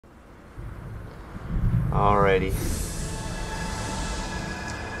Alrighty.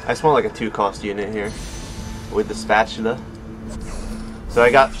 I just want like a 2-cost unit here with the spatula. So I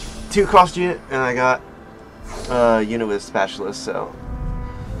got 2-cost unit and I got a unit with a spatula, so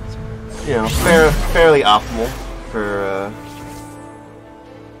you know, fairly optimal for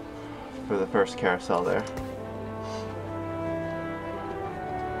the first carousel there.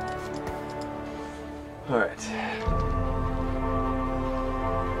 All right.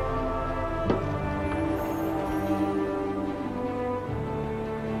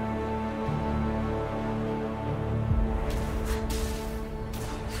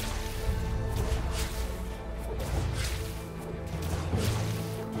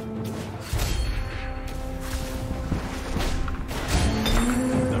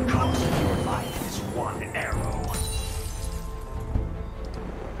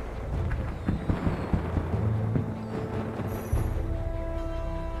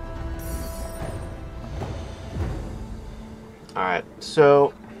 Alright,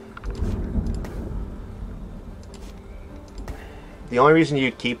 so the only reason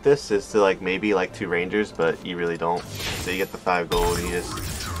you'd keep this is to like maybe like 2 rangers, but you really don't. So you get the 5 gold and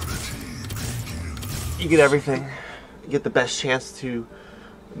you get everything. You get the best chance to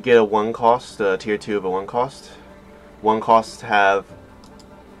get a 1-cost, tier 2 of a 1-cost. 1-costs have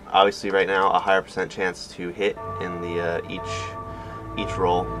obviously right now a higher % chance to hit in the each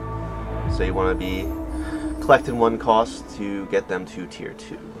roll. So you want to be collecting 1-cost to get them to tier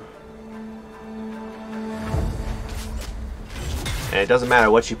 2. And it doesn't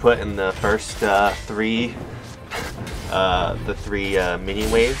matter what you put in the first 3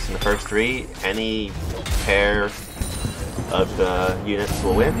 minion waves. In the first 3, any pair of the units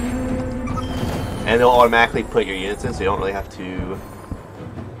will win. And they'll automatically put your units in, so you don't really have to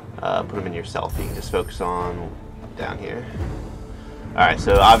put them in yourself. You can just focus on down here. Alright,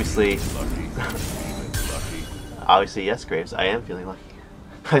 so obviously... Obviously, yes, Graves, I am feeling lucky.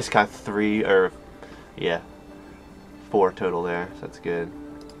 I just got 4 total there, so that's good.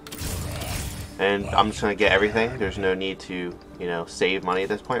 And I'm just trying to get everything. There's no need to, you know, save money at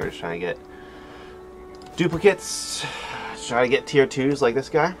this point. We're just trying to get duplicates. Just try to get tier 2s like this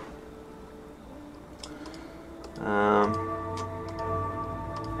guy.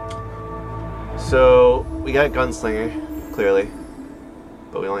 So, we got Gunslinger, clearly.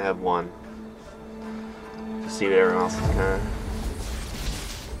 But we only have 1. See what everyone else is kind of,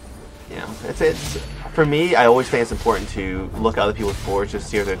 you know, it's for me, I always think it's important to look at other people's boards just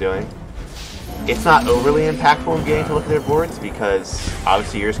to see what they're doing. It's not overly impactful in getting to look at their boards because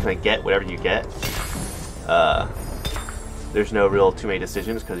obviously you're just going to get whatever you get. There's no real too many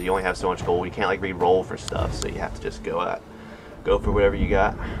decisions because you only have so much gold. You can't like re-roll for stuff, so you have to just go for whatever you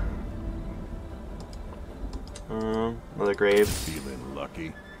got. Another grave. Feeling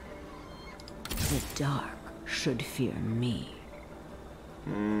lucky. The dark should fear me.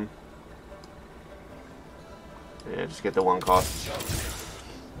 Yeah, just get the 1-cost.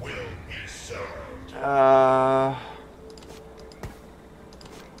 Not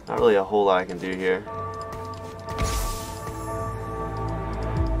really a whole lot I can do here.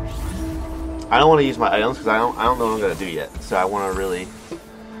 I don't want to use my items because I don't know what I'm gonna do yet. So I want to really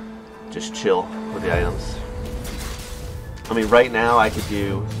just chill with the items. I mean, right now I could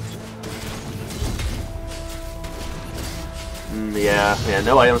do. Yeah,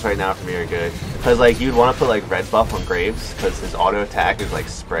 no items right now for me are good. Because, like, you'd want to put, like, red buff on Graves, because his auto attack is, like,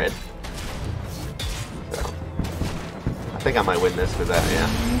 spread. So, I think I might win this with that, yeah.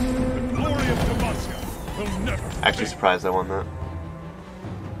 Actually surprised I won that.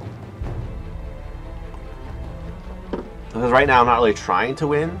 Because right now I'm not really trying to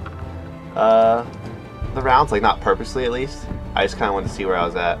win the rounds, like, not purposely at least. I just kind of wanted to see where I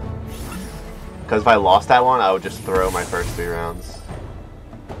was at. Because if I lost that one, I would just throw my first 3 rounds.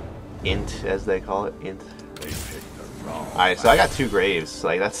 Int, as they call it. Int. Alright, so I got 2 Graves.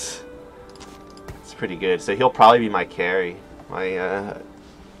 Like, that's pretty good. So he'll probably be my carry. My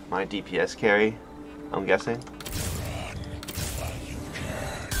DPS carry, I'm guessing.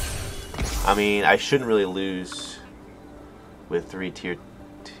 I mean, I shouldn't really lose with 3 tier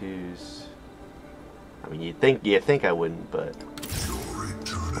 2s. I mean, you'd think I wouldn't, but...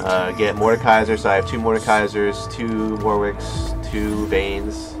 get Mordekaiser, so I have 2 Mordekaisers, 2 Warwicks, 2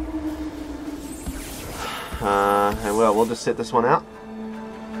 Vanes. And well, we'll just sit this one out.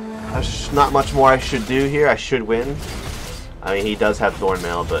 There's not much more I should do here. I should win. I mean, he does have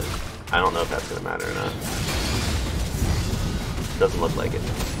Thornmail, but I don't know if that's going to matter or not. Doesn't look like it.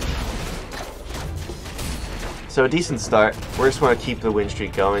 So a decent start. We just want to keep the win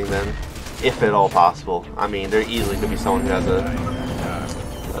streak going then, if at all possible. I mean, there easily could be someone who has a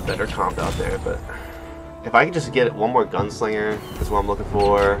better comp out there, but If I could just get one more gunslinger, is what I'm looking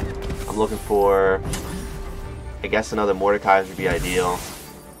for. I'm looking for, I guess another Mordekaiser would be ideal.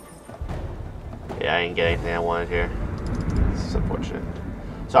 Yeah, I didn't get anything I wanted here. This is unfortunate.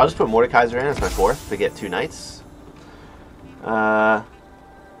 So I'll just put Mordekaiser in as my 4th to get 2 knights. I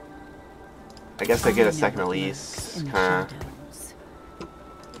guess I get a second Elise. Kinda.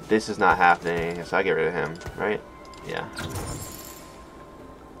 This is not happening, so I get rid of him, right? Yeah.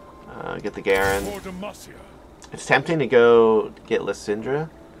 Get the Garen. It's tempting to go get Lysandra.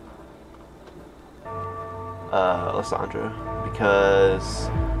 Because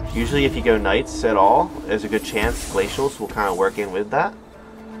usually if you go knights at all, there's a good chance glacials will kind of work in with that.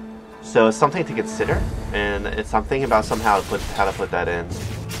 So it's something to consider, and it's something about somehow how to put that in.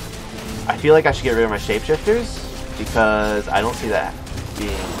 I feel like I should get rid of my shapeshifters because I don't see that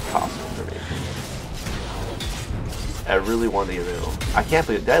being possible for me. I really want to get rid of them. I can't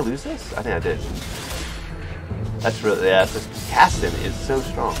believe, did I lose this? I think I did. That's really, yeah, Caston is so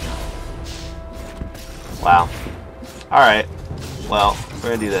strong. Wow. Alright. Well, we're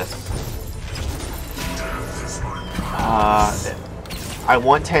gonna do this. I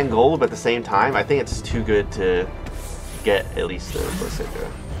want 10 gold, but at the same time, I think it's too good to get at least the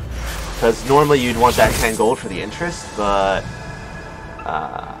Lysandra. Because normally you'd want that 10 gold for the interest, but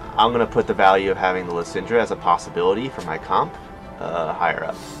I'm going to put the value of having the Lysandra as a possibility for my comp higher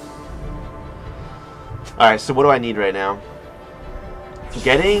up. Alright, so what do I need right now?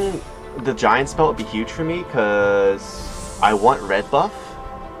 Getting the giant spell would be huge for me because I want red buff.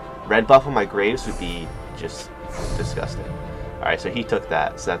 Red buff on my Graves would be just disgusting. Alright, so he took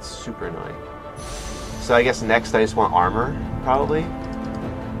that, so that's super annoying. So I guess next I just want armor, probably.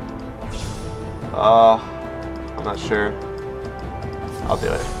 I'm not sure. I'll do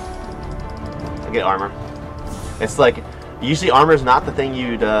it. I'll get armor. It's like, usually armor is not the thing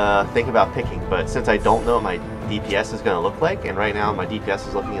you'd think about picking, but since I don't know what my DPS is going to look like, and right now my DPS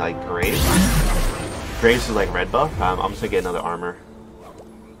is looking like Graves. Graves is like red buff. I'm just going to get another armor.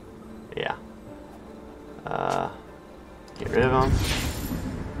 Yeah. Get rid of him.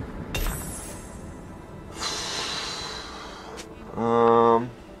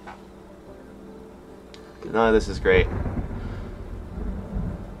 None of this is great.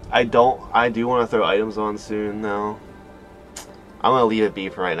 I do want to throw items on soon, though. I'm going to leave it be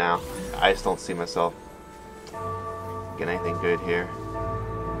for right now. I just don't see myself getting anything good here.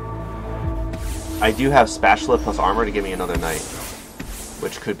 I do have spatula plus armor to give me another knight,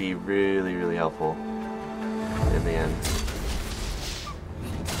 which could be really, really helpful in the end.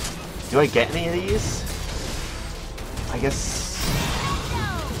 Do I get any of these? I guess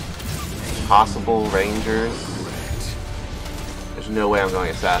possible rangers. There's no way I'm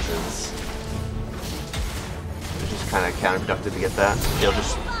going assassins. It's just kind of counterproductive to get that. It'll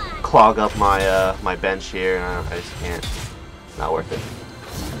just clog up my my bench here, and I just can't. It's not worth it.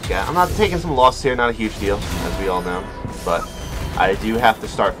 Yeah, I'm not taking some loss here. Not a huge deal, as we all know. But I do have to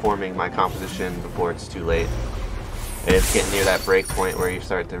start forming my composition before it's too late. And it's getting near that break point where you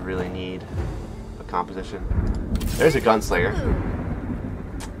start to really need a composition. There's a gunslinger.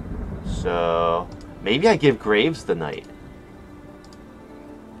 So maybe I give Graves the knight.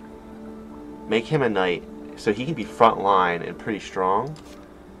 Make him a knight so he can be front line and pretty strong.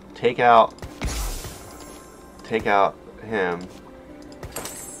 Take out him.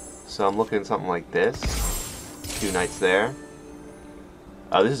 So I'm looking at something like this. 2 knights there.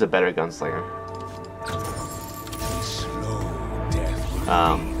 Oh, this is a better gunslinger.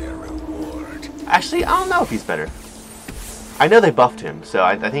 Actually, I don't know if he's better. I know they buffed him, so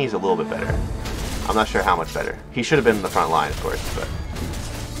I think he's a little bit better. I'm not sure how much better. He should have been in the front line, of course, but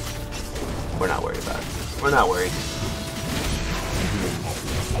we're not worried about it. We're not worried.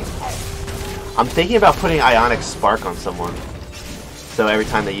 I'm thinking about putting Ionic Spark on someone. So every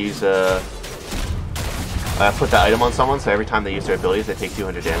time they use put that item on someone, so every time they use their abilities, they take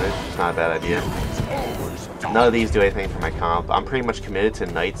 200 damage. It's not a bad idea. None of these do anything for my comp. I'm pretty much committed to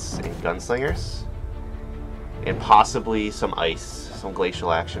knights and gunslingers. And possibly some ice, some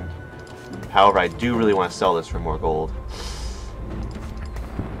glacial action. However, I do really want to sell this for more gold.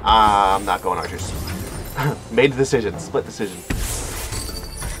 I'm not going archers. Made the decision. Split decision.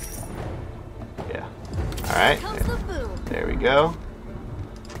 Yeah. Alright. There we go.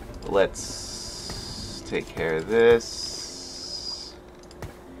 Let's take care of this.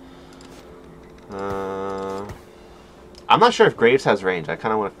 I'm not sure if Graves has range. I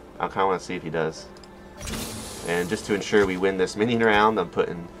kind of want to see if he does. And just to ensure we win this minion round, I'm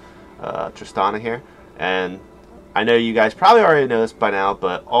putting Tristana here. And I know you guys probably already know this by now,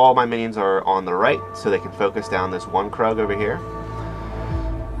 but all my minions are on the right, so they can focus down this one Krug over here.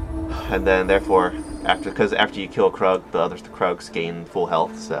 and then therefore, after you kill a Krug, the other Krugs gain full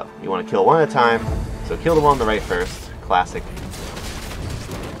health. So you want to kill one at a time. So kill the one on the right first, classic,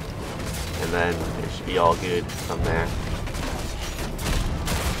 and then it should be all good from there.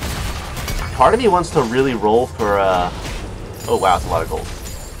 Part of me wants to really roll for. Oh wow, it's a lot of gold.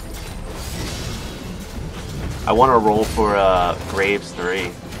 I want to roll for Graves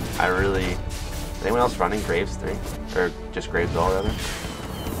 3. I really. Is anyone else running Graves 3? Or just Graves all rather?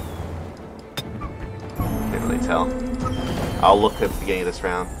 Can't really tell. I'll look at the beginning of this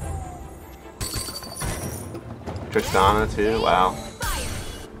round. Tristana too, wow.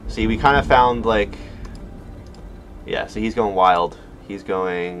 See, we kind of found like. Yeah, so he's going wild. He's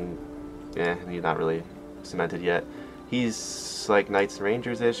going. Yeah, he's not really cemented yet. He's like Knights and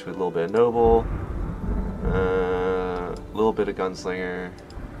Rangers-ish with a little bit of Noble. A little bit of Gunslinger.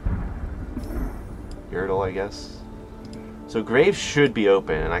 Yertle, I guess. So Graves should be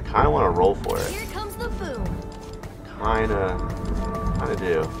open, and I kind of want to roll for it. Here comes the boom. Kind of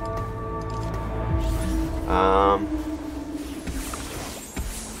do. I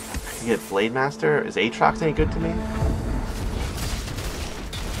can get Blade Master. Is Aatrox any good to me?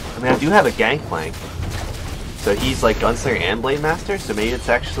 I mean, I do have a Gangplank. So he's like Gunslinger and Blade Master, so maybe it's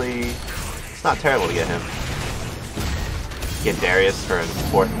actually... It's not terrible to get him. Get Darius for a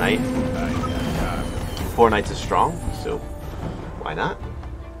 4th Knight. 4 Knights is strong, so why not?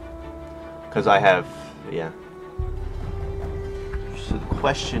 Because I have... Yeah. So the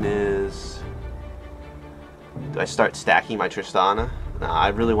question is... Do I start stacking my Tristana? Nah, I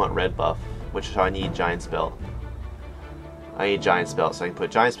really want red buff, which is how I need Giant's Belt. I need Giant's Belt, so I can put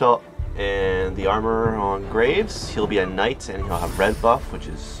Giant's Belt and the armor on Graves. He'll be a knight and he'll have red buff, which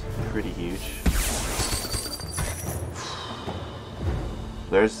is pretty huge.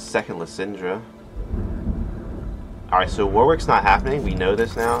 There's second Lysindra. Alright, so Warwick's not happening. We know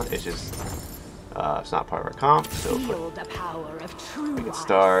this now. It's just it's not part of our comp. So we can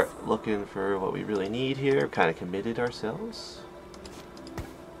start looking for what we really need here. Kind of committed ourselves.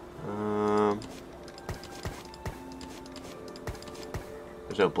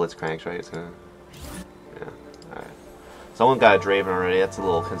 There's no Blitzcranks, right? It's gonna... Yeah, alright. Someone got a Draven already, that's a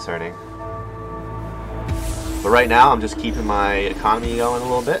little concerning. But right now, I'm just keeping my economy going a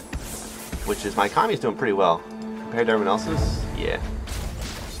little bit. Which is, my economy's doing pretty well. Compared to everyone else's, yeah.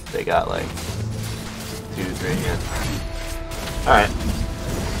 They got like 2, 3, yeah. Alright.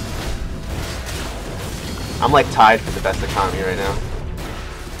 I'm like tied for the best economy right now.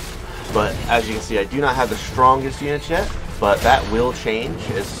 But as you can see, I do not have the strongest units yet. But that will change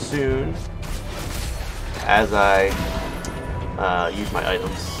as soon as I use my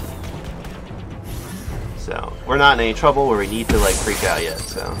items. So we're not in any trouble where we need to like freak out yet.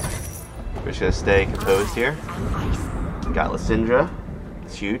 So we're just gonna stay composed here. Got Lysindra.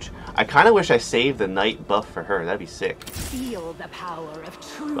 It's huge. I kind of wish I saved the Knight buff for her. That'd be sick. Feel the power of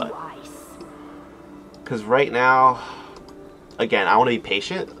true ice. Because right now, again, I want to be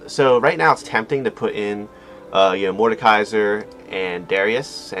patient. So right now it's tempting to put in. You know, Mordekaiser and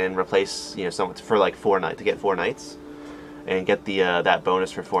Darius, and replace some for like 4 knights to get 4 knights, and get the that bonus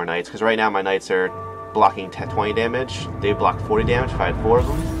for 4 knights. Because right now my knights are blocking 20 damage. They block 40 damage if I had 4 of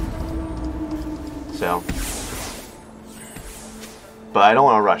them. So, but I don't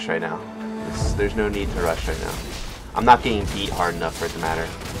want to rush right now. There's no need to rush right now. I'm not getting beat hard enough for it to matter.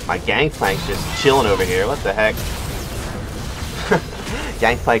 My Gangplank's just chilling over here. What the heck?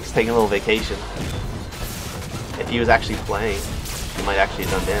 Gangplank's taking a little vacation. If he was actually playing, he might actually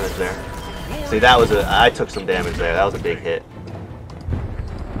have done damage there. See, that was I took some damage there. That was a big hit.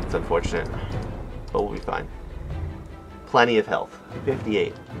 It's unfortunate, but we'll be fine. Plenty of health.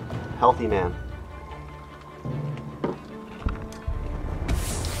 58. Healthy man.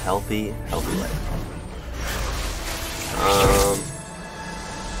 Healthy life.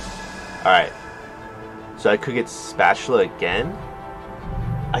 Alright. So I could get Spatula again.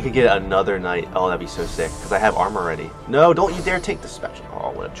 I could get another knight. Oh, that'd be so sick. Because I have armor already. No, don't you dare take the Spatula.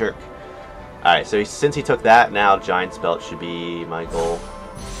 Oh, what a jerk. Alright, so since he took that, now Giant's Belt should be my goal.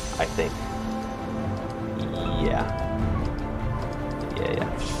 I think. Yeah.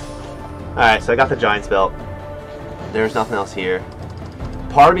 Alright, so I got the Giant's Belt. There's nothing else here.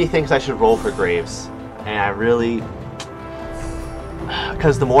 Part of me thinks I should roll for Graves. And I really...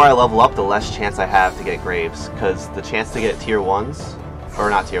 Because the more I level up, the less chance I have to get Graves. Because the chance to get tier 1s... Or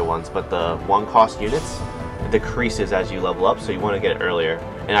not tier 1s, but the 1-cost units decreases as you level up, so you want to get it earlier.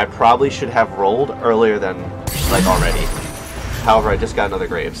 And I probably should have rolled earlier than, like, already. However, I just got another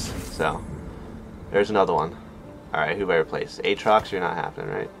Graves, so... There's another one. Alright, who do I replace? Aatrox, you're not happening,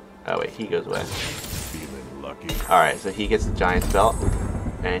 right? Oh wait, he goes away. Alright, so he gets the Giant's Belt.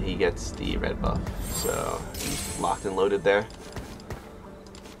 And he gets the red buff. So he's locked and loaded there.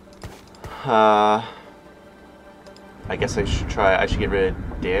 I guess I should get rid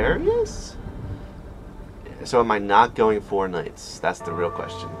of Darius? So am I not going 4 knights? That's the real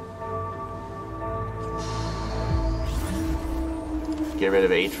question. Get rid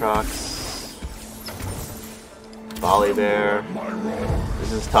of Aatrox. Volibear.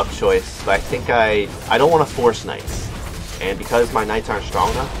 This is a tough choice, but I think I don't want to force knights. And because my knights aren't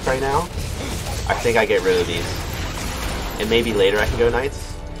strong enough right now, I think I get rid of these. And maybe later I can go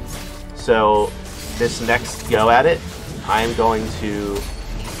knights. So this next go at it, I am going to...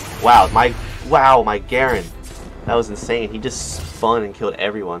 Wow, my Garen. That was insane. He just spun and killed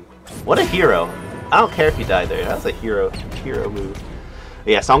everyone. What a hero. I don't care if he died there. That's a hero move.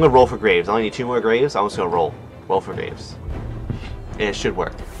 Yeah, so I'm going to roll for Graves. I only need 2 more Graves. I'm just going to roll for Graves. And it should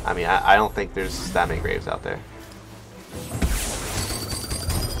work. I mean, I don't think there's that many Graves out there.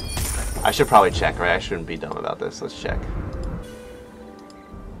 I should probably check, right? I shouldn't be dumb about this. Let's check.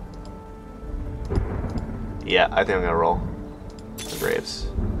 Yeah, I think I'm going to roll for Graves.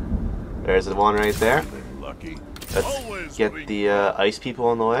 There's the one right there. Let's get the ice people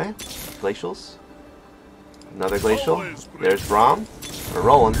on the way. Glacials. Another glacial. There's Braum. We're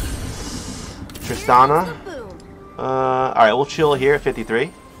rolling. Tristana. Alright, we'll chill here at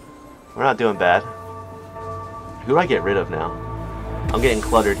 53. We're not doing bad. Who do I get rid of now? I'm getting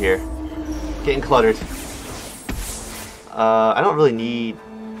cluttered here. Getting cluttered. I don't really need...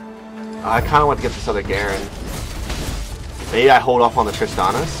 I kind of want to get this other Garen. Maybe I hold off on the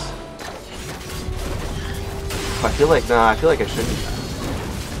Tristanas. I feel like, nah, I feel like I shouldn't.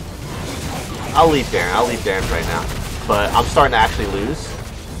 I'll leave Garen. I'll leave Garen right now. But I'm starting to actually lose.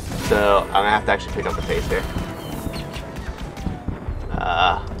 So I'm going to have to actually pick up the pace here.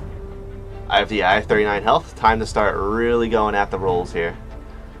 I have 39 health. Time to start really going at the rolls here.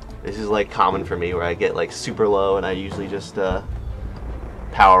 This is like common for me where I get like super low and I usually just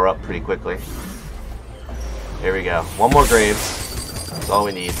power up pretty quickly. Here we go. 1 more Graves. That's all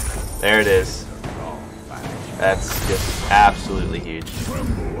we need. There it is. That's just absolutely huge.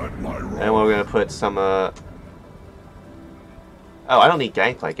 And we're going to put some... Oh, I don't need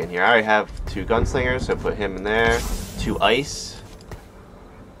Gangplank in here. I already have 2 Gunslingers, so put him in there. 2 Ice.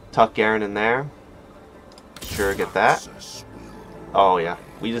 Tuck Garen in there. Sure, get that. Oh, yeah.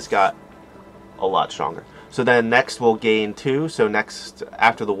 We just got a lot stronger. So then next we'll gain 2. So next,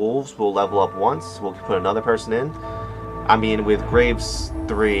 after the Wolves, we'll level up once. We'll put another person in. I mean, with Graves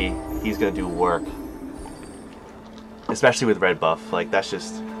 3, he's going to do work. Especially with red buff. Like, that's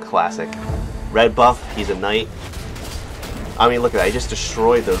just classic. Red buff, he's a knight. I mean, look at that. He just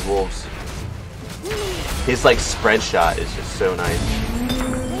destroyed those wolves. His, like, spread shot is just so nice.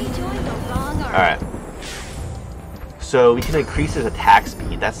 Alright. So, we can increase his attack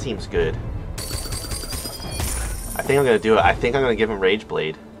speed. That seems good. I think I'm going to do it. I think I'm going to give him Rage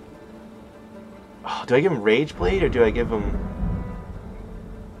Blade. Oh, do I give him Rage Blade or do I give him...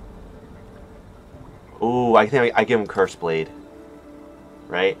 Ooh, I think I give him Curse Blade.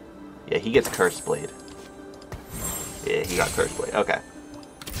 Right? Yeah, he gets Curse Blade. Yeah, he got Curse Blade. Okay.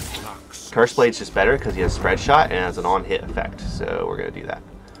 Curse Blade's just better because he has Spread Shot and has an on-hit effect. So we're going to do that.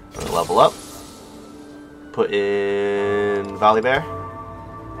 We're going to level up. Put in Volibear.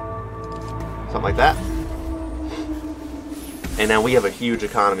 Something like that. And then we have a huge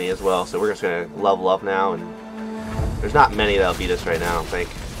economy as well. So we're just going to level up now. And there's not many that'll beat us right now, I don't think.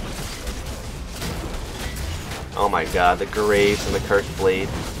 Oh my god, the Graves and the Cursed Blade.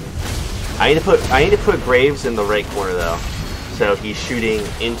 I need to put Graves in the right corner though. So he's shooting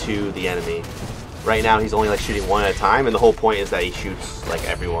into the enemy. Right now he's only like shooting 1 at a time, and the whole point is that he shoots like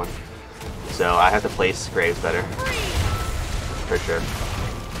everyone. So I have to place Graves better. For sure.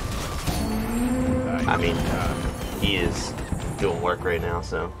 I mean, he is doing work right now,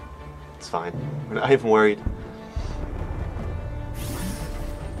 so it's fine. We're not even worried.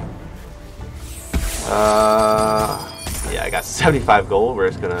 Yeah, I got 75 gold. We're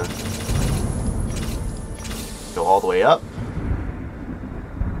just gonna go all the way up.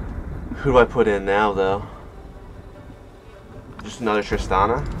 Who do I put in now, though? Just another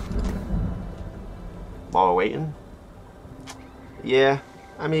Tristana? While we're waiting? Yeah,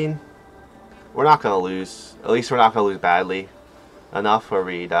 I mean, we're not gonna lose. At least we're not gonna lose badly enough where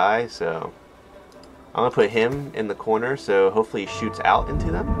we die, so I'm gonna put him in the corner, so hopefully he shoots out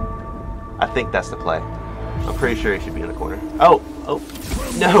into them. I think that's the play. I'm pretty sure he should be in the corner. Oh! Oh!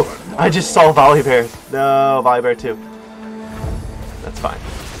 No! I just saw Volibear. No, Volibear too. That's fine.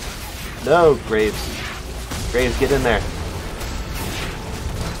 No, Graves. Graves, get in there.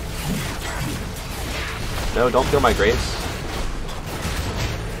 No, don't kill my Graves.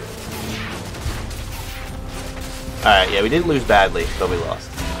 Alright, yeah, we didn't lose badly, but we lost.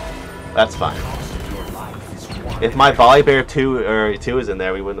 That's fine. If my Volibear 2 is in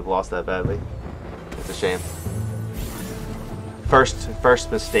there, we wouldn't have lost that badly. It's a shame.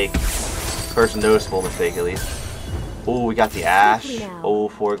 First mistake. First noticeable mistake, at least. Ooh, we got the Ash. Oh,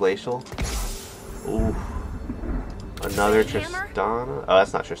 4 Glacial. Ooh. Another Tristana. Oh,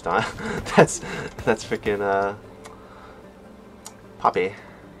 that's not Tristana. that's freaking Poppy.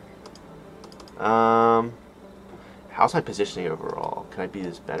 How's my positioning overall? Can I be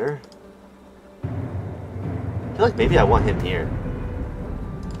this better? I feel like maybe I want him here.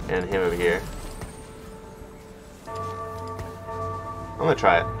 And him over here. I'm gonna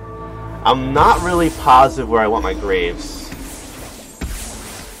try it. I'm not really positive where I want my Graves.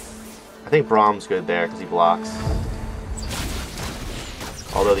 I think Brahm's good there because he blocks.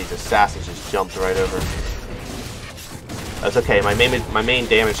 Although these assassins just jumped right over. That's okay. My main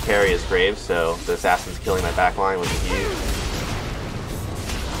damage carry is Graves, so the assassin's killing my backline with a huge.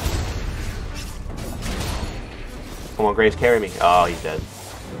 Come on, Graves, carry me. Oh, he's dead.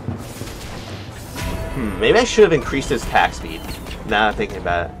 Maybe I should have increased his attack speed. Now I'm thinking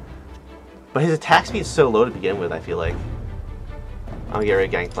about it. But his attack speed is so low to begin with, I feel like. I'm gonna get rid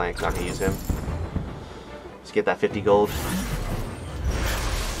of Gangplank, not gonna use him. Let's get that 50 gold.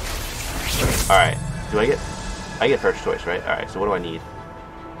 Alright, I get first choice, right? Alright, so what do I need?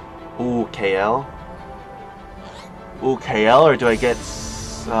 Ooh, KL? Ooh, KL, or do I get,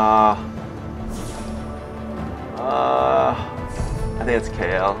 I think it's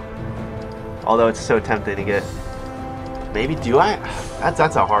KL. Although it's so tempting to get. Maybe, do I?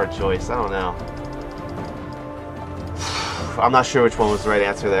 That's a hard choice, I don't know. I'm not sure which one was the right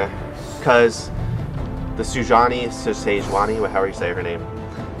answer there. Because the Sejuani, however you say her name,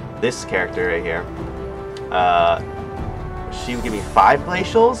 this character right here, she would give me 5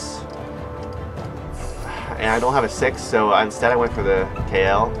 Glacials, and I don't have a 6, so instead I went for the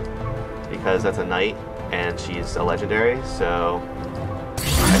KL, because that's a knight, and she's a legendary, so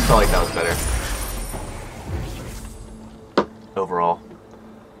I felt like that was better. Overall.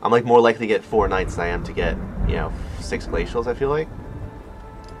 I'm like more likely to get 4 knights than I am to get, you know, 6 Glacials, I feel like.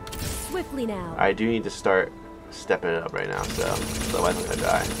 Swiftly now. I do need to start stepping it up right now, so otherwise I'm gonna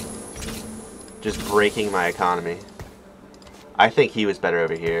die. Just breaking my economy. I think he was better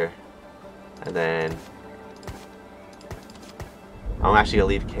over here. And then I'm actually gonna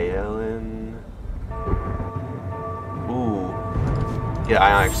leave KL in. Ooh. Get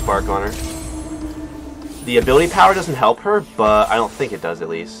Ionic Spark on her. The ability power doesn't help her, but I don't think it does at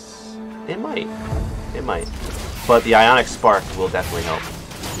least. It might. It might. But the Ionic Spark will definitely help.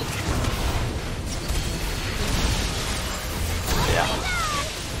 Yeah.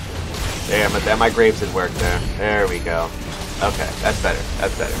 There, my Graves did work there. There we go. Okay, that's better.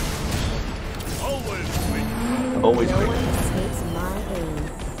 That's better. Always quick.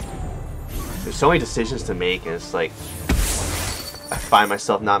 There's so many decisions to make, and it's like I find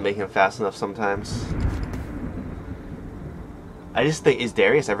myself not making them fast enough sometimes. I just think, is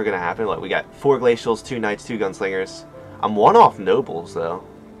Darius ever gonna happen? Like, we got 4 Glacials, 2 Knights, 2 Gunslingers. I'm 1 off Nobles though.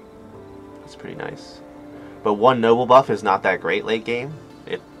 That's pretty nice. But 1 Noble buff is not that great late game.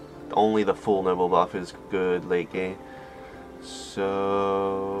 Only the full Noble buff is good late game.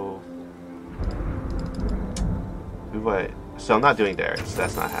 So so I'm not doing Darius.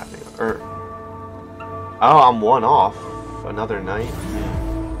 That's not happening. Oh, I'm 1 off another Knight.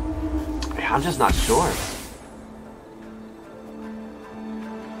 Yeah, I'm just not sure.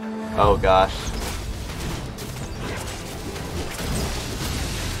 Oh gosh.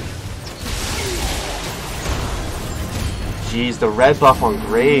 Jeez, the red buff on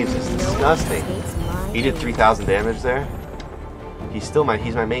Graves is disgusting. He did 3,000 damage there. He's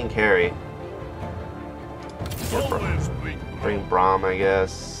my main carry. Bring Braum, I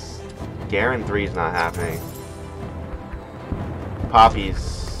guess. Garen 3 is not happening.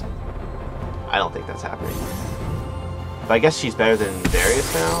 Poppy's, I don't think that's happening. But I guess she's better than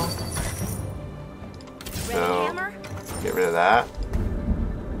Darius now. So get rid of that.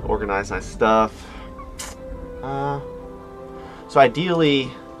 Organize my stuff. So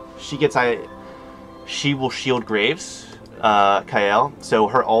ideally, she will shield Graves, Kael. So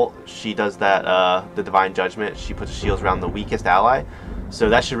her ult, she does that, the Divine Judgment. She puts shields around the weakest ally. So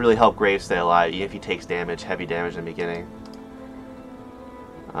that should really help Graves stay alive, even if he takes damage, heavy damage in the beginning.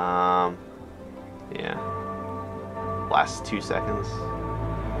 Yeah. Last 2 seconds.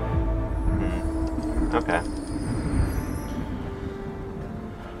 Okay.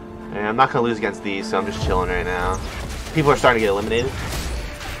 And I'm not gonna lose against these, so I'm just chilling right now. People are starting to get eliminated.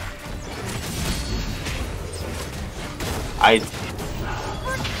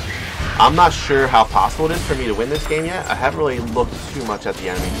 I'm not sure how possible it is for me to win this game yet. I haven't really looked too much at the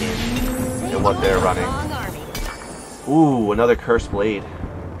enemy team and what they're running. Ooh, another Cursed Blade.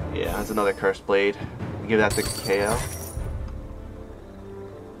 Yeah, that's another Cursed Blade. Give that to KO.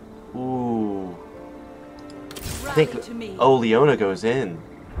 Ooh. I think... Oh, Leona goes in.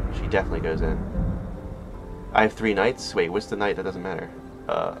 She definitely goes in. I have 3 knights. Wait, what's the knight? That doesn't matter.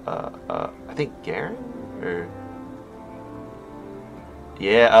 I think Garen? Or...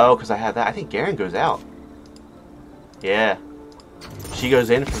 Yeah, oh, because I have that. I think Garen goes out. Yeah. She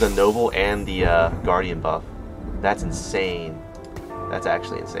goes in for the Noble and the Guardian buff. That's insane. That's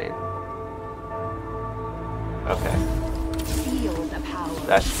actually insane. Okay. Feel the power.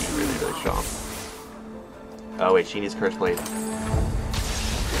 That should be really, really strong. Oh wait, she needs Cursed Blade.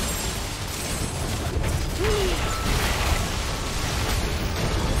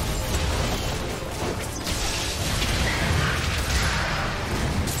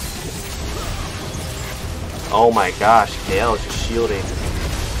 Oh my gosh, KL is just shielding.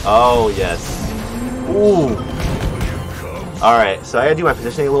 Oh yes. Ooh. Alright, so I gotta do my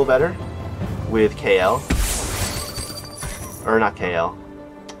positioning a little better with KL. Or not KL.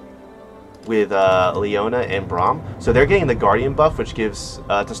 With Leona and Braum. So they're getting the Guardian buff, which gives,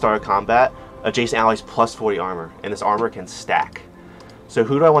 to start a combat, adjacent allies plus 40 armor. And this armor can stack. So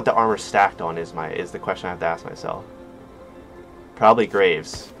who do I want the armor stacked on is the question I have to ask myself. Probably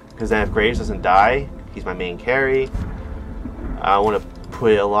Graves. Because then if Graves doesn't die, he's my main carry. I want to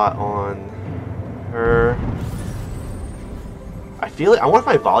put a lot on her. I feel it. I wonder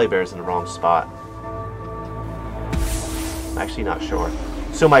if my Volibear's in the wrong spot. I'm actually not sure.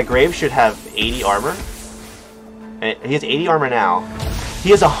 So my Graves should have 80 armor. And he has 80 armor now.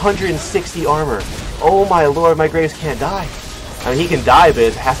 He has 160 armor. Oh my lord, my Graves can't die. I mean, he can die, but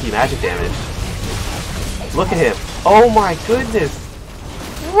it has to be magic damage. Look at him. Oh my goodness.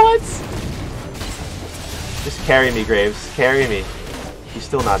 What? Just carry me, Graves. Carry me. He's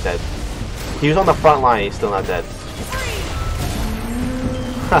still not dead. He was on the front line. He's still not dead.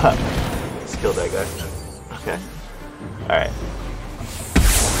 Let's kill that guy. Okay. Alright.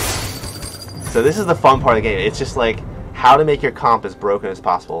 So this is the fun part of the game. It's just like how to make your comp as broken as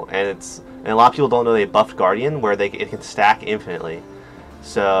possible. And a lot of people don't know they buffed Guardian where it can stack infinitely.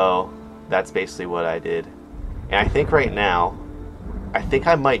 So that's basically what I did. And I think right now, I think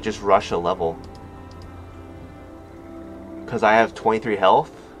I might just rush a level. Because I have 23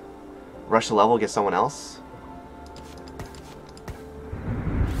 health. Rush the level, get someone else.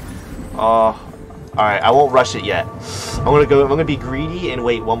 Alright, I won't rush it yet. I'm gonna be greedy and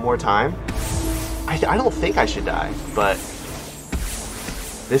wait one more time. I don't think I should die, but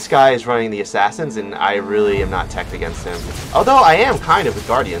this guy is running the assassins and I really am not teched against him. Although I am kind of with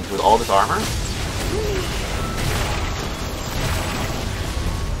Guardians with all this armor.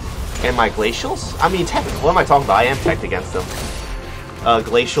 And my Glacials? I mean, what am I talking about? I am teched against them.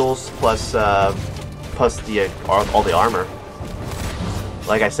 Glacials plus all the armor.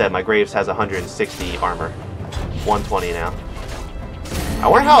 Like I said, my Graves has 160 armor. 120 now. I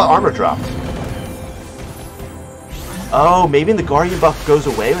wonder how armor dropped. Oh, maybe the Guardian buff goes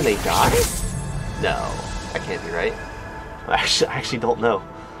away when they die? No, that can't be right. I actually don't know.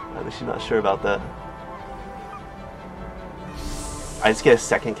 I'm actually not sure about that. I just get a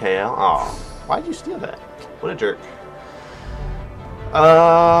second KO? Aw, why'd you steal that? What a jerk.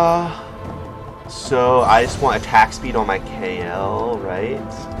 So I just want attack speed on my KL, right?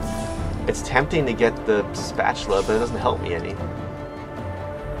 It's tempting to get the spatula, but it doesn't help me any.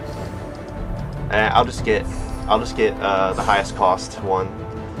 And I'll just get the highest cost one,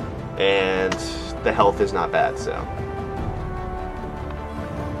 and the health is not bad, so.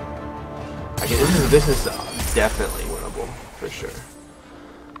 This is definitely winnable for sure.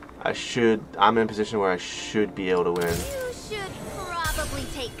 I'm in a position where I should be able to win. You should probably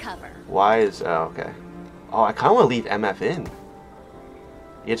take cover. Why is... Oh, okay. Oh, I kind of want to leave MF in.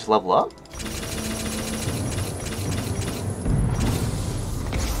 You just level up?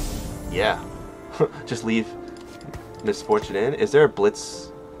 Yeah. Just leave Miss Fortune in. Is there a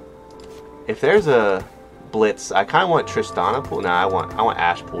Blitz? If there's a Blitz, I kind of want Tristana pulled. Nah, I want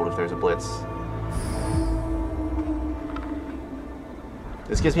Ashe pulled if there's a Blitz.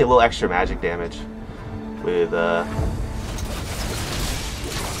 This gives me a little extra magic damage with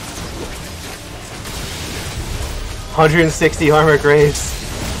 160 armor Graves.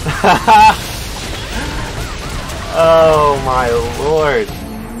 Oh my lord.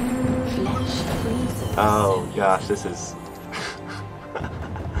 Oh gosh, this is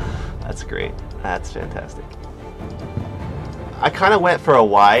that's great. That's fantastic. I kind of went for a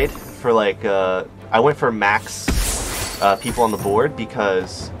wide for like I went for max people on the board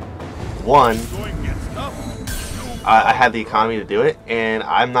because One, I had the economy to do it, and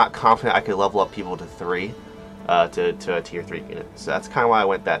I'm not confident I could level up people to 3, to a tier 3 unit. So that's kind of why I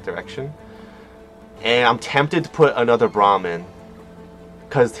went that direction. And I'm tempted to put another Braum in,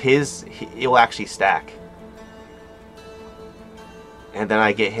 because it will actually stack. And then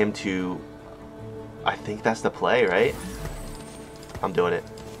I get him to, I think that's the play, right? I'm doing it.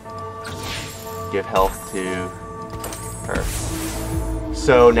 Give health to her.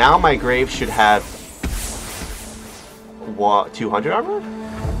 So now my Grave should have 200 armor?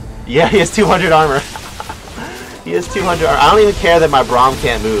 Yeah, he has 200 armor. He has 200 armor. I don't even care that my Braum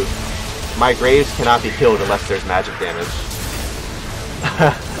can't move. My Graves cannot be killed unless there's magic damage.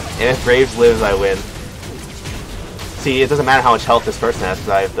 And if Graves lives, I win. See, it doesn't matter how much health this person has because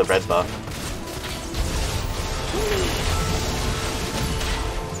I have the red buff.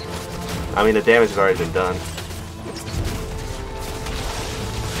 I mean, the damage has already been done.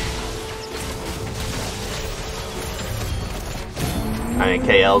 I mean,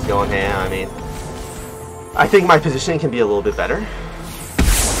 KL's going ham. I mean, I think my positioning can be a little bit better.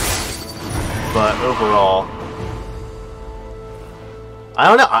 But overall, I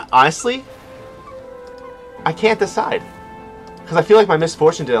don't know. Honestly, I can't decide. Because I feel like my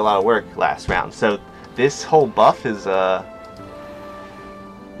Misfortune did a lot of work last round. So this whole buff is,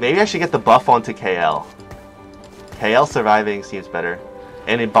 maybe I should get the buff onto KL. KL surviving seems better.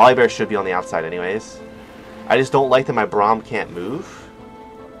 And then Volibear should be on the outside anyways. I just don't like that my Braum can't move.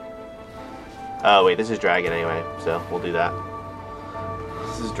 Oh wait, this is Dragon anyway, so we'll do that.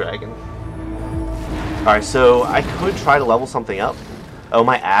 This is Dragon. Alright, so I could try to level something up. Oh,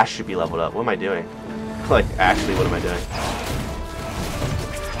 my Ashe should be leveled up. What am I doing? Like, actually, what am I doing?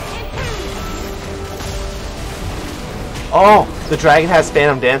 Oh! The Dragon has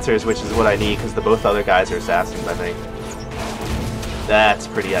Phantom Dancers, which is what I need, because the both other guys are Assassins, I think. That's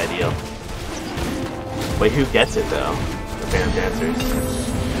pretty ideal. Wait, who gets it, though? The Phantom Dancers.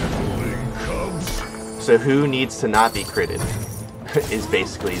 So who needs to not be critted? Is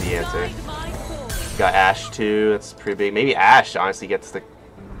basically the answer. Got Ashe too, that's pretty big. Maybe Ashe honestly gets the...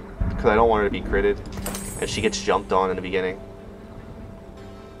 Because I don't want her to be critted. And she gets jumped on in the beginning.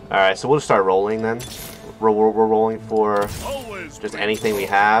 Alright, so we'll just start rolling then. We're rolling for just anything we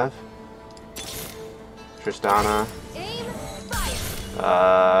have. Tristana.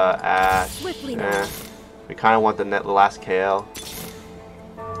 Ashe. We kind of want the last KL.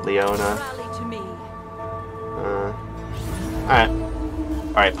 Leona. Alright.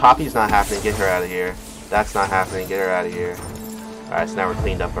 Alright, Poppy's not happening. Get her out of here. That's not happening. Get her out of here. Alright, so now we're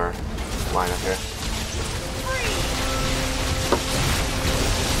cleaned up our lineup here.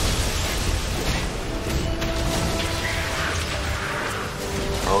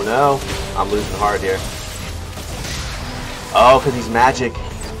 Oh no. I'm losing hard here. Oh, because he's magic.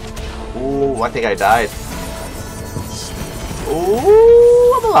 Ooh, I think I died.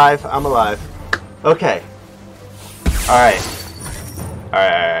 Ooh, I'm alive. I'm alive. Okay. Alright.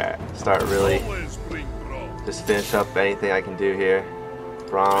 Alright. Start really. Just finish up anything I can do here.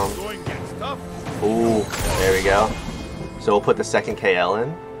 Braum. Ooh, there we go. So we'll put the second KL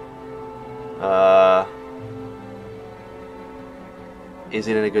in. Is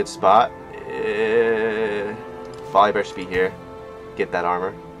it in a good spot? Volibear should be here. Get that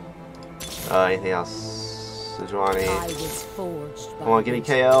armor. Anything else? Sejuani. Come on, give me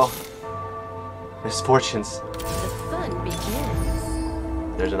KL. Misfortunes. The fun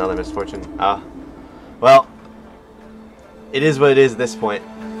begins. There's another Misfortune. Well, it is what it is at this point.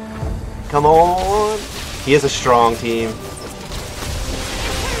 Come on. He has a strong team.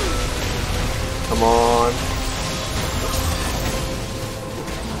 Come on.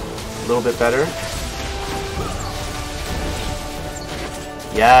 A little bit better.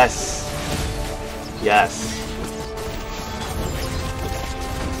 Yes. Yes.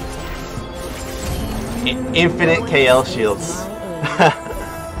 Infinite KL shields.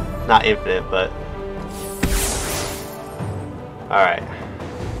 Not infinite, but... Alright.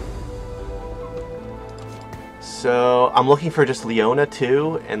 So, I'm looking for just Leona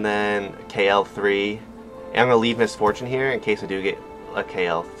 2, and then KL 3. And I'm going to leave Misfortune here in case I do get a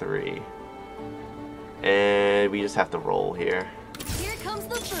KL 3. And we just have to roll here. Here comes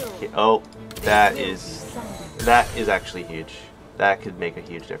the boom. Oh, that is actually huge. That could make a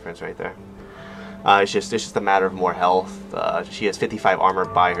huge difference right there. It's just a matter of more health. She has 55 armor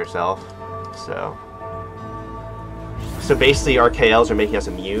by herself, so basically our KLs are making us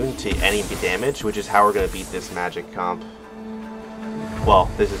immune to any damage, which is how we're gonna beat this magic comp. Well,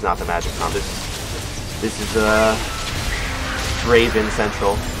 this is not the magic comp. This is Draven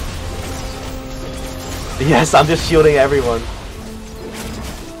Central. Yes, I'm just shielding everyone.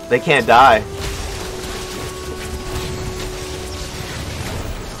 They can't die.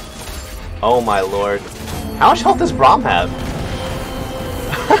 Oh my lord. How much health does Braum have?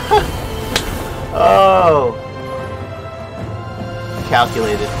 Oh.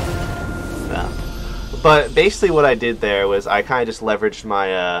 Calculated. No. But basically what I did there was I kind of just leveraged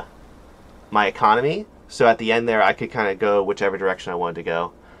my my economy. So at the end there I could kind of go whichever direction I wanted to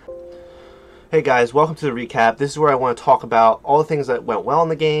go. Hey guys, welcome to the recap. This is where I want to talk about all the things that went well in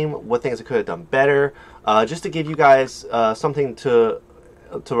the game, what things I could have done better, just to give you guys something to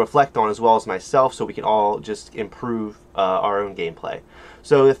reflect on as well as myself, so we can all just improve our own gameplay.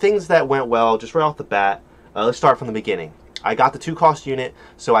 So the things that went well, just right off the bat, let's start from the beginning. I got the 2-cost unit,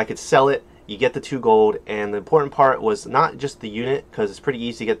 so I could sell it. You get the 2 gold, and the important part was not just the unit, because it's pretty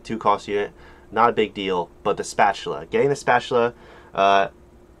easy to get the 2-cost unit, not a big deal, but the spatula. Getting the spatula,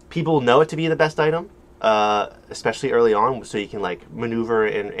 people know it to be the best item, especially early on, so you can like maneuver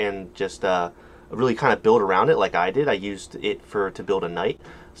and just really kind of build around it like I did. I used it to build a knight,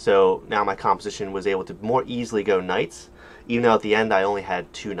 so now my composition was able to more easily go knights, even though at the end I only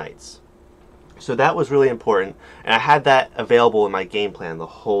had 2 knights. So that was really important, and I had that available in my game plan the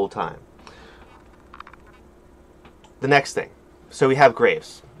whole time. The next thing, so we have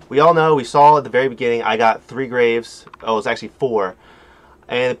graves. We all know, we saw at the very beginning, I got 3 graves. Oh, it's actually 4.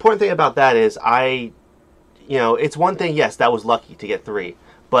 And the important thing about that is it's one thing, yes, that was lucky to get 3,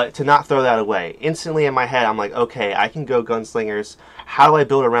 but to not throw that away. Instantly in my head, I'm like, okay, I can go gunslingers. How do I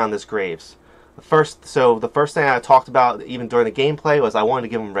build around this graves? The first thing I talked about even during the gameplay was I wanted to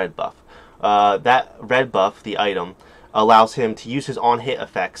give him red buff. That red buff, the item, allows him to use his on-hit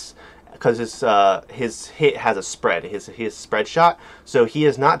effects because his hit has a spread, his spread shot. So he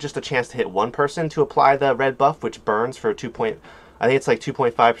is not just a chance to hit one person to apply the red buff, which burns for I think it's like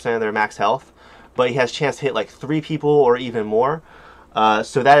 2.5% of their max health, but he has a chance to hit like 3 people or even more.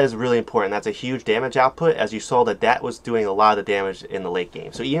 So that is really important. That's a huge damage output, as you saw that was doing a lot of the damage in the late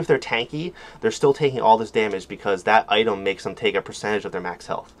game. So even if they're tanky, they're still taking all this damage because that item makes them take a percentage of their max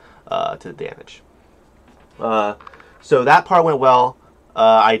health to the damage. So that part went well.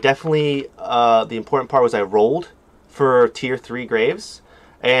 I definitely, the important part was I rolled for tier 3 graves.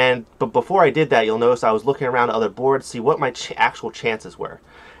 But before I did that, you'll notice I was looking around at other boards to see what my actual chances were.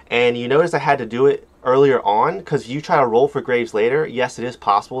 And you notice I had to do it earlier on, because you try to roll for graves later, yes, it is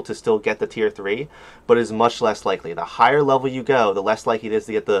possible to still get the tier 3, but it is much less likely. The higher level you go, the less likely it is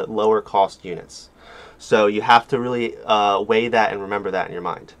to get the lower cost units. So you have to really weigh that and remember that in your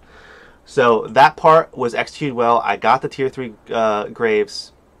mind. So that part was executed well. I got the tier 3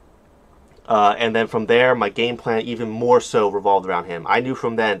 graves. And then from there, my game plan even more so revolved around him. I knew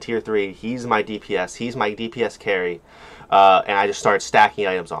from then, tier 3, he's my DPS. He's my DPS carry. And I just started stacking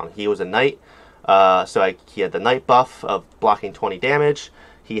items on. He was a knight, so he had the knight buff of blocking 20 damage.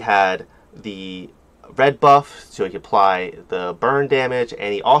 He had the red buff, so he could apply the burn damage.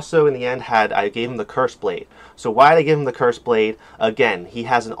 And he also, in the end, I gave him the curse blade. So why did I give him the curse blade? Again, he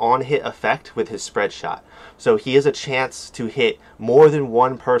has an on-hit effect with his spread shot. So he has a chance to hit more than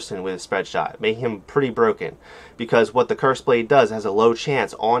one person with his spread shot, making him pretty broken. Because what the curse blade does, has a low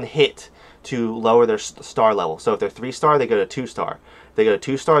chance on hit to lower their star level. So if they're 3-star, they go to 2-star. If they go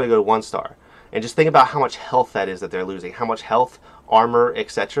to 2-star, they go to 1-star. And just think about how much health that is that they're losing. How much health, armor,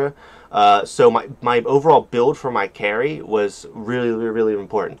 etc. So my overall build for my carry was really, really, really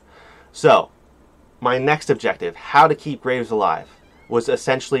important. So my next objective, how to keep graves alive, was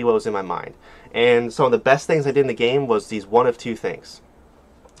essentially what was in my mind. And some of the best things I did in the game was these one of 2 things.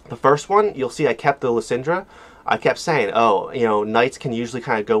 The first one, you'll see I kept the Lysindra. I kept saying, knights can usually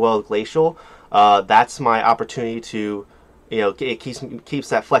kind of go well with Glacial. That's my opportunity to, it keeps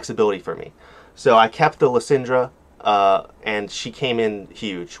that flexibility for me. So I kept the Lysindra, and she came in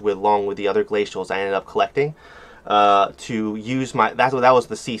huge along with the other Glacials I ended up collecting to use that was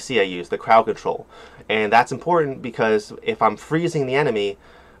the CC I used, the crowd control. And that's important because if I'm freezing the enemy,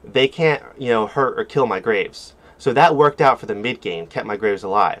 they can't, hurt or kill my graves. So that worked out for the mid game, kept my graves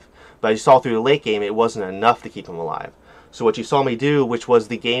alive. But as you saw through the late game, it wasn't enough to keep them alive. So what you saw me do, which was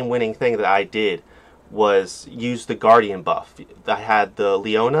the game-winning thing that I did, was use the Guardian buff. I had the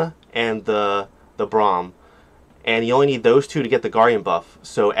Leona and the Braum, and you only need those 2 to get the Guardian buff.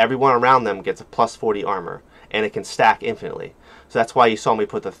 So everyone around them gets a plus 40 armor, and it can stack infinitely. So that's why you saw me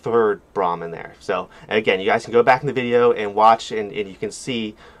put the 3rd Braum in there. So again, you guys can go back in the video and watch, and you can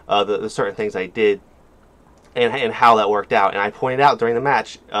see the certain things I did and how that worked out. And I pointed out during the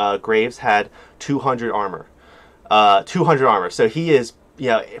match, Graves had 200 armor. 200 armor. So he is,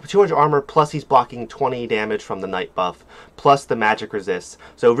 200 armor, plus he's blocking 20 damage from the knight buff, plus the magic resist.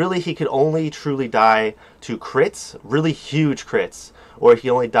 So really he could only truly die to crits, really huge crits, or he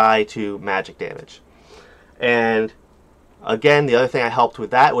only die to magic damage. And again, the other thing I helped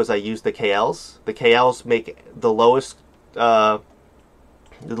with that was I used the KLs. The KLs make the lowest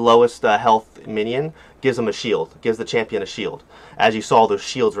health minion gives them a shield, gives the champion a shield. As you saw, those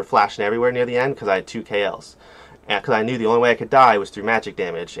shields were flashing everywhere near the end because I had 2 KLs. And because I knew the only way I could die was through magic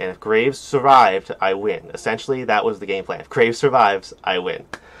damage, and if Graves survived, I win. Essentially, that was the game plan. If Graves survives, I win.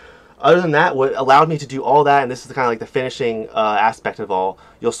 Other than that, what allowed me to do all that, and this is kind of like the finishing aspect of all,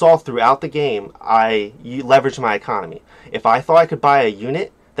 you'll saw throughout the game, I leveraged my economy. If I thought I could buy a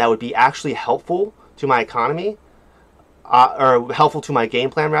unit that would be actually helpful to my economy, or helpful to my game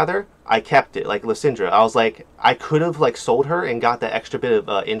plan rather, I kept it. Like Lysindra, I was like, I could have like sold her and got that extra bit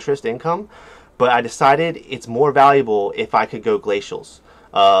of interest income, but I decided it's more valuable if I could go glacials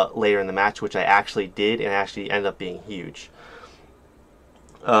later in the match, which I actually did, and actually ended up being huge.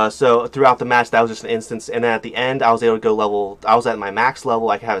 So throughout the match, that was just an instance, and then at the end, I was able to go level. I was at my max level.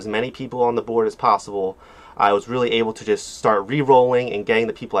 I could have as many people on the board as possible. I was really able to just start re-rolling and getting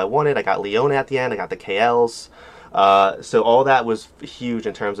the people I wanted. I got Leona at the end. I got the KLs. So all that was huge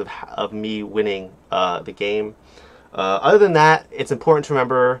in terms of me winning the game. Other than that, it's important to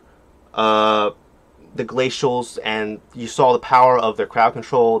remember the glacials, and you saw the power of their crowd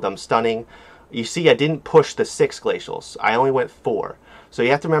control, them stunning. You see, I didn't push the 6 glacials. I only went 4. So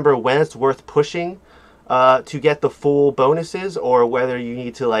you have to remember when it's worth pushing to get the full bonuses, or whether you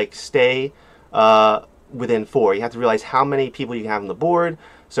need to like stay within 4. You have to realize how many people you have on the board.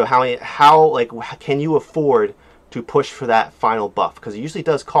 So how can you afford to push for that final buff, because it usually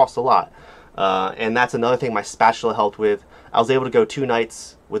does cost a lot. And that's another thing my spatula helped with. I was able to go 2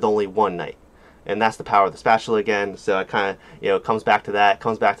 nights with only 1 night, and that's the power of the spatula again. So it kind of comes back to that,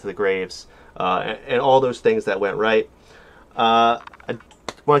 comes back to the Graves, and all those things that went right. I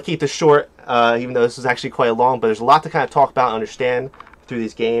want to keep this short, even though this is actually quite long, but there's a lot to kind of talk about and understand through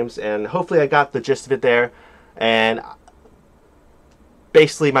these games, and hopefully I got the gist of it there. And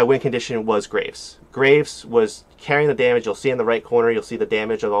basically my win condition was Graves. Graves was carrying the damage. You'll see in the right corner, you'll see the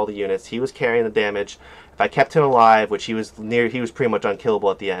damage of all the units. He was carrying the damage. If I kept him alive, which he was pretty much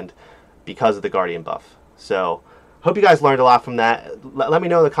unkillable at the end because of the Guardian buff. So hope you guys learned a lot from that. Let me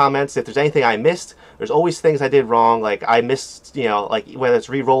know in the comments if there's anything I missed. There's always things I did wrong. Like I missed, like whether it's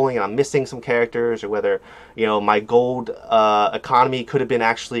re-rolling and I'm missing some characters, or whether, my gold economy could have been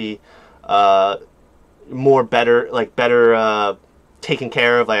actually better taken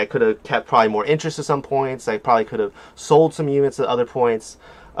care of. Like I could have kept probably more interest at some points. I probably could have sold some units at other points.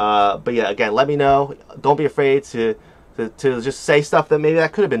 But yeah, again, let me know. Don't be afraid to just say stuff that maybe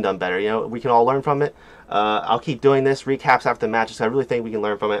that could have been done better. We can all learn from it. I'll keep doing this, recaps after the matches. I really think we can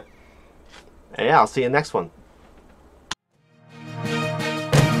learn from it. And yeah, I'll see you in the next one.